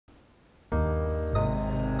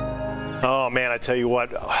Oh man, I tell you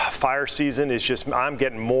what, fire season is just, I'm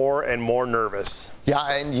getting more and more nervous.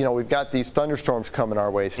 Yeah, and you know, we've got these thunderstorms coming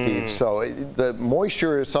our way, Steve. So the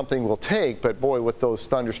moisture is something we'll take, but boy, with those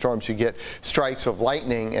thunderstorms, you get strikes of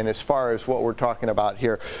lightning. And as far as what we're talking about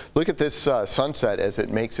here, look at this sunset as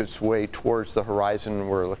it makes its way towards the horizon.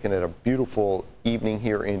 We're looking at a beautiful evening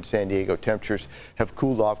here in San Diego. Temperatures have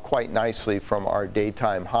cooled off quite nicely from our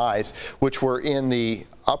daytime highs, which were in the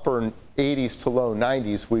upper 80s to low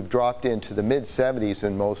 90s. We've dropped into the mid 70s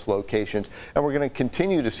in most locations, and we're going to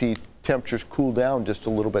continue to see temperatures cool down just a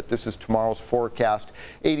little bit. This is tomorrow's forecast.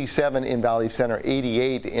 87 in Valley Center,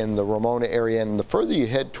 88 in the Ramona area. And the further you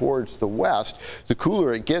head towards the west, the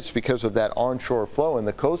cooler it gets because of that onshore flow. And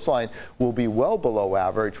the coastline will be well below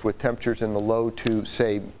average with temperatures in the low to,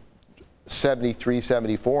 say, 73,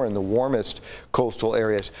 74 in the warmest coastal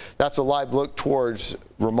areas. That's a live look towards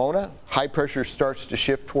Ramona. High pressure starts to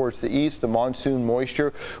shift towards the east. The monsoon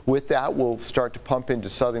moisture with that will start to pump into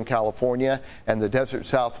Southern California and the desert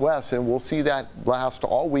Southwest, and we'll see that last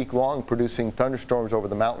all week long, producing thunderstorms over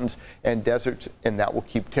the mountains and deserts, and that will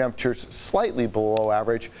keep temperatures slightly below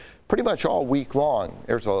average pretty much all week long.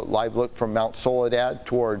 There's a live look from Mount Soledad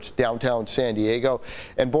towards downtown San Diego.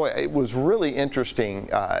 And boy, it was really interesting.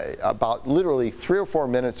 About literally 3 or 4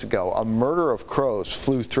 minutes ago, a murder of crows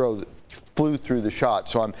flew through the shot.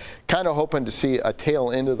 So I'm kind of hoping to see a tail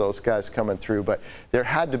end of those guys coming through, but there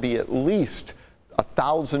had to be at least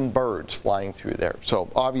 1,000 birds flying through there. So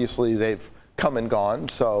obviously they've come and gone.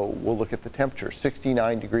 So we'll look at the temperature.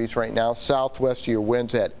 69 degrees right now. Southwesterly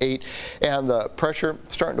winds at 8, and the pressure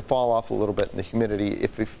starting to fall off a little bit, and the humidity,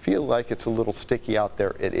 if you feel like it's a little sticky out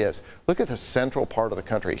there, it is. Look at the central part of the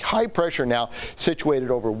country. High pressure now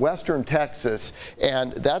situated over western Texas,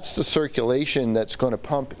 and that's the circulation that's going to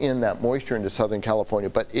pump in that moisture into Southern California,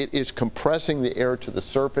 but it is compressing the air to the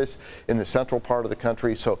surface in the central part of the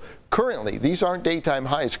country. So currently, these aren't daytime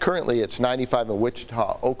highs. Currently, it's 95 in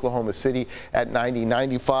Wichita, Oklahoma City at 90,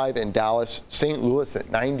 95 in Dallas, St. Louis at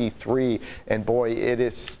 93, and boy, it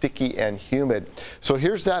is sticky and humid. So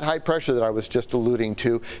here's that high pressure that I was just alluding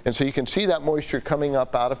to, and so you can see that moisture coming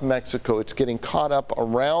up out of Mexico. It's getting caught up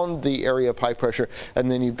around the area of high pressure, and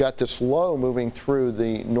then you've got this low moving through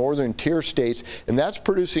the northern tier states, and that's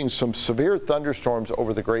producing some severe thunderstorms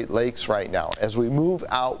over the Great Lakes right now. As we move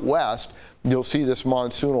out west, you'll see this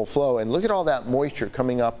monsoonal flow, and look at all that moisture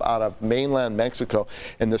coming up out of mainland Mexico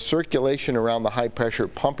and the circulation around the high pressure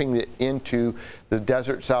pumping it into the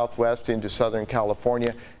desert Southwest, into Southern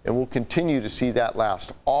California, and we'll continue to see that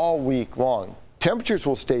last all week long. Temperatures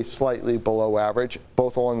will stay slightly below average,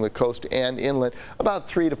 both along the coast and inland, about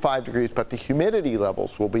 3 to 5 degrees, but the humidity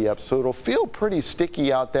levels will be up, so it'll feel pretty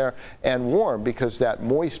sticky out there and warm because that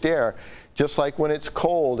moist air, just like when it's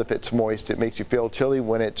cold, if it's moist, it makes you feel chilly.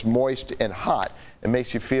 When it's moist and hot, it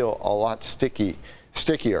makes you feel a lot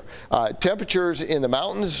stickier. Temperatures in the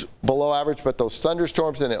mountains below average, but those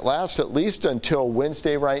thunderstorms, and it lasts at least until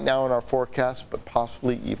Wednesday right now in our forecast, but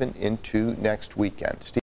possibly even into next weekend.